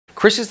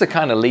Chris is the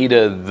kind of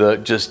leader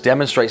that just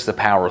demonstrates the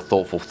power of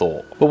thoughtful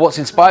thought. But what's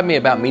inspired me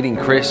about meeting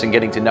Chris and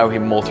getting to know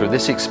him more through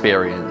this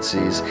experience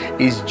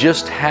is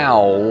just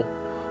how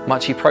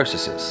much he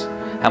processes,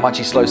 how much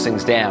he slows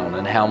things down,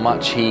 and how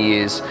much he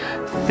is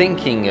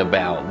thinking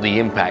about the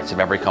impact of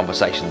every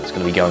conversation that's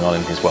going to be going on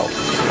in his world.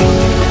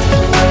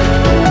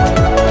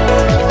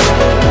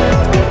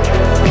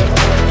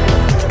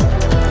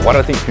 Why do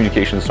I think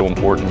communication is so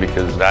important?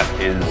 Because that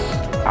is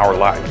our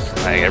lives.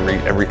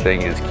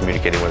 Everything is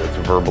communicating, whether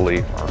it's verbally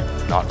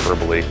or not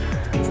verbally.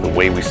 It's the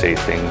way we say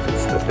things,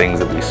 it's the things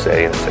that we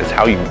say, and it's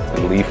how you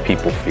leave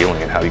people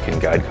feeling and how you can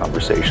guide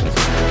conversations.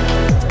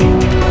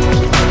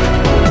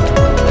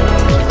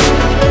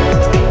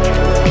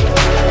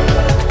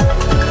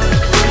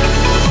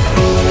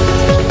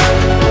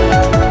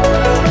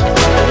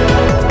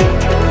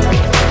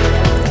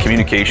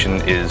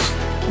 Communication is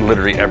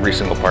literally every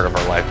single part of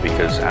our life,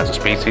 because as a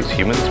species,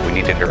 humans, we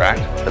need to interact.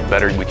 The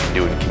better we can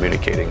do in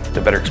communicating, the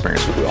better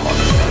experience we will all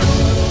have.